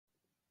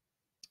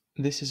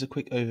This is a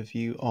quick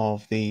overview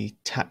of the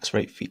tax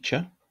rate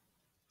feature.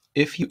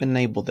 If you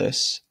enable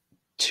this,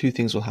 two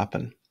things will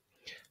happen.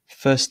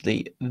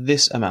 Firstly,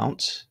 this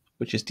amount,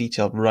 which is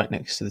detailed right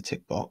next to the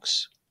tick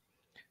box,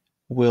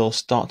 will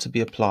start to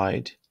be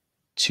applied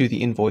to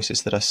the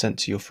invoices that are sent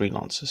to your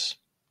freelancers.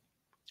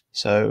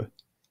 So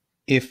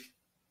if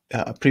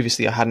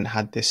previously I hadn't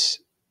had this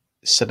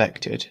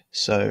selected,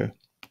 so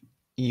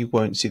you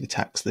won't see the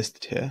tax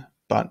listed here,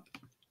 but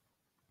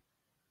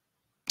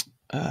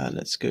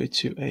let's go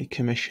to a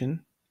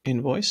commission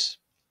invoice.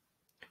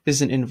 This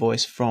is an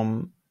invoice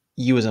from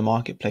you as a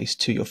marketplace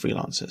to your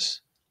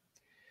freelancers.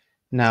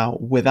 Now,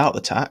 without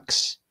the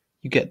tax,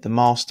 you get the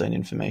milestone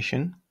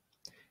information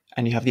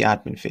and you have the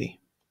admin fee.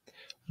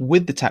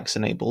 With the tax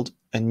enabled,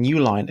 a new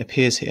line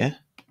appears here,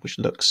 which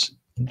looks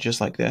just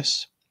like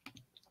this,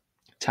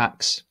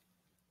 tax,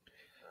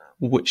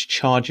 which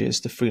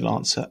charges the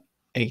freelancer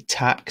a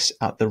tax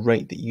at the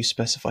rate that you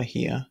specify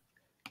here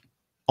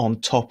on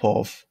top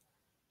of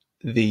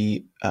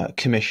the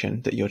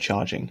commission that you're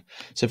charging.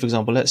 So for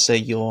example, let's say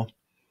your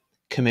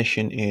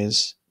commission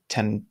is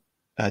 10%,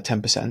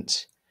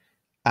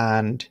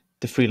 and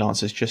the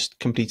freelancer's just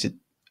completed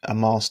a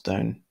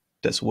milestone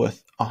that's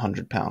worth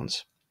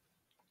 £100.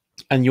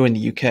 And you're in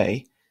the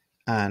UK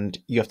and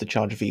you have to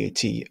charge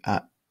VAT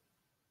at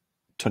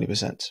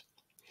 20%.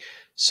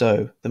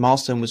 So the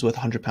milestone was worth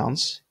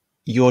 £100.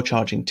 You're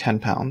charging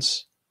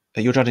 £10.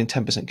 You're charging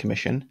 10%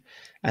 commission,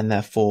 and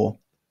therefore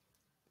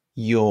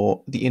the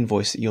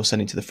invoice that you're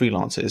sending to the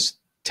freelancer is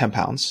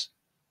 £10.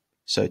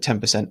 So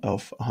 10%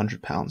 of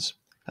 £100,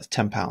 that's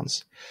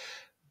 £10.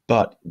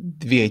 But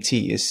the VAT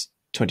is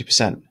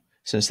 20%.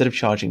 So instead of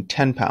charging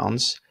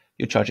 £10,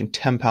 you're charging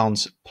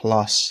 £10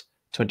 plus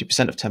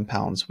 20% of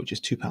 £10, which is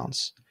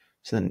 £2.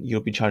 So then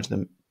you'll be charging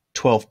them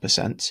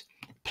 12%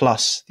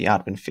 plus the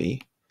admin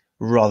fee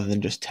rather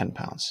than just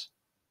 £10.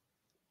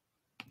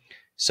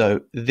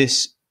 So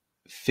this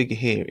figure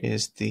here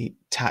is the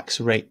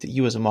tax rate that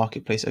you as a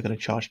marketplace are going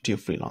to charge to your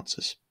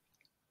freelancers.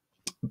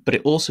 But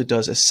it also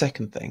does a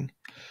second thing,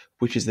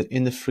 which is that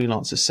in the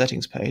freelancer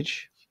settings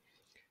page,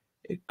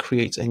 it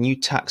creates a new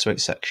tax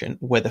rate section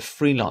where the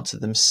freelancer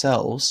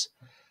themselves,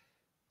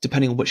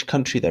 depending on which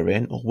country they're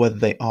in or whether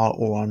they are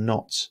or are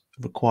not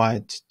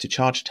required to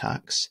charge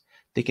tax,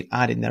 they can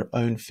add in their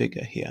own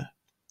figure here.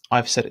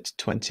 I've set it to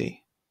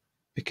 20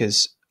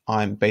 because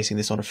I'm basing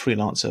this on a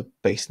freelancer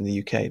based in the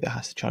UK that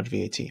has to charge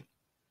VAT.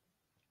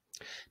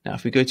 Now,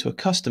 if we go to a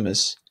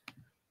customer's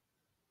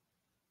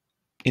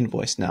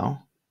invoice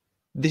now,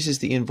 this is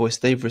the invoice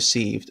they've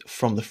received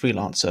from the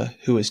freelancer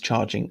who is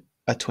charging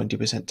a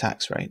 20%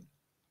 tax rate.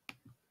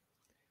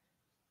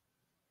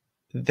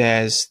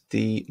 There's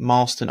the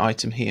milestone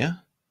item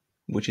here,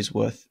 which is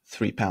worth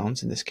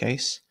 £3 in this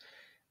case.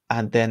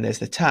 And then there's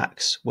the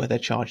tax where the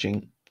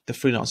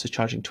freelancer is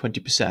charging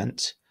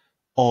 20%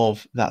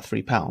 of that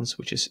 £3,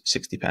 which is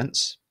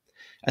 60p.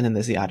 And then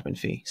there's the admin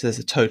fee. So there's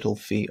a total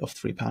fee of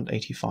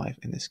 £3.85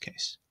 in this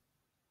case.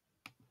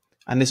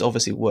 And this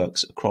obviously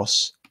works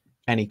across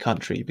any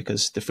country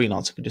because the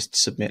freelancer can just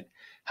submit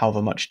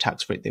however much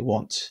tax rate they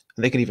want.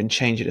 And they can even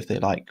change it if they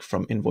like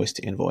from invoice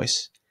to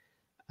invoice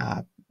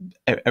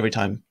every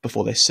time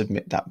before they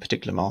submit that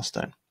particular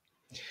milestone.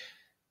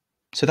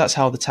 So that's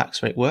how the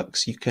tax rate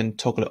works. You can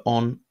toggle it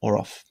on or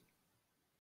off.